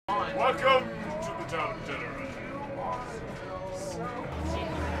Welcome to the town of Telluride.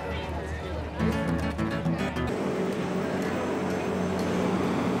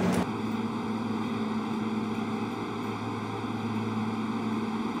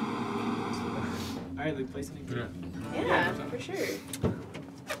 Alright, Luke, play something good. Yeah, for sure.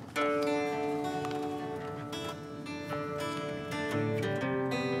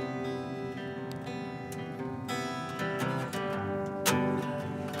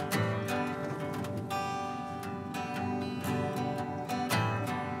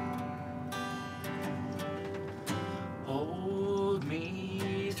 Hold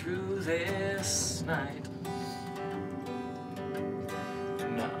me through this night.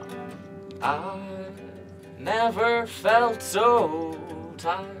 No, I've never felt so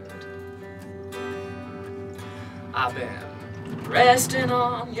tired. I've been resting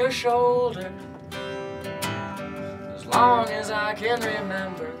on your shoulder as long as I can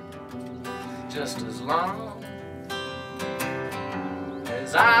remember, just as long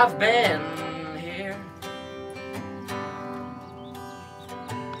as I've been here.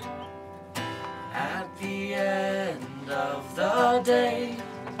 At the end of the day,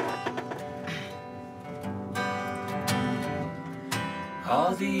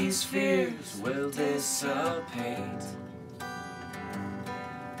 all these fears will dissipate,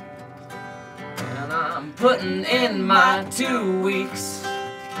 and I'm putting in my 2 weeks.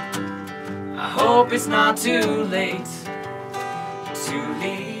 I hope it's not too late to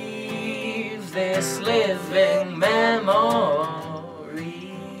leave this living memory.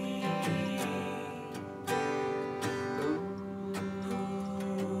 Ooh,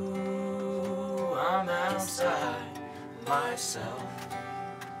 I'm outside myself.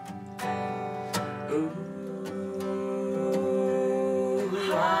 Ooh,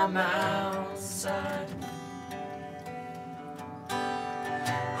 I'm outside.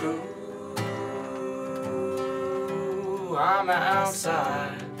 Ooh, I'm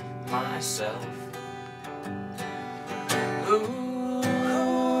outside myself. Ooh,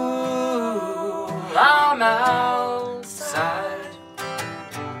 I'm outside.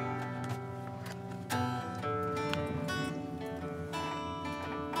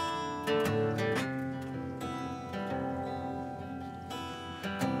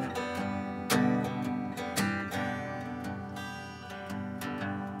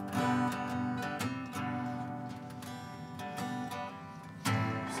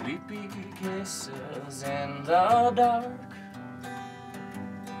 Sleepy kisses in the dark.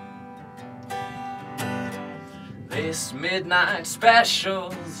 This midnight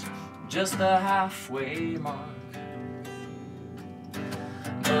special's just the halfway mark.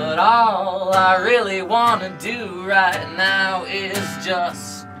 But all I really wanna do right now is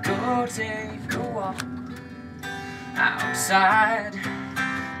just go take a walk outside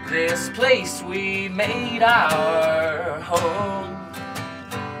this place we made our home.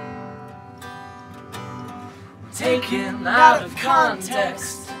 Taken out of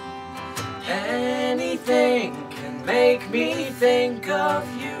context, anything can make me think of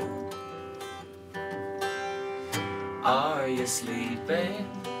you. Are you sleeping?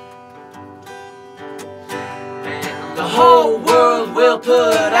 And the whole world will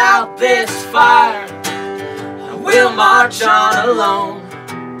put out this fire, and we'll march on alone.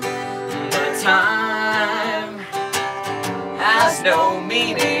 But time has no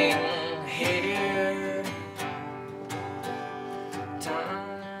meaning here.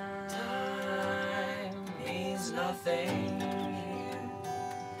 Time means nothing here.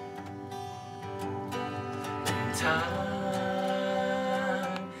 Time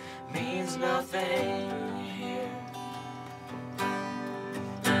means nothing here.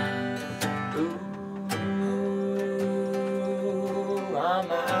 Ooh,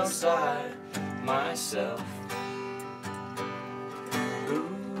 I'm outside myself. Ooh,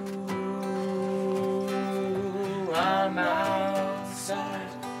 I'm outside.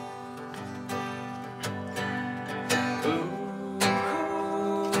 Ooh,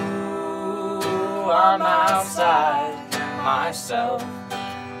 I'm outside myself.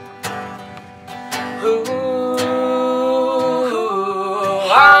 Ooh,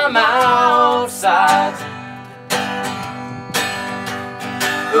 I'm outside.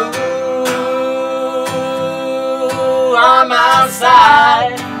 Ooh, I'm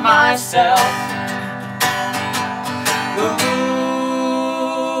outside myself. Ooh,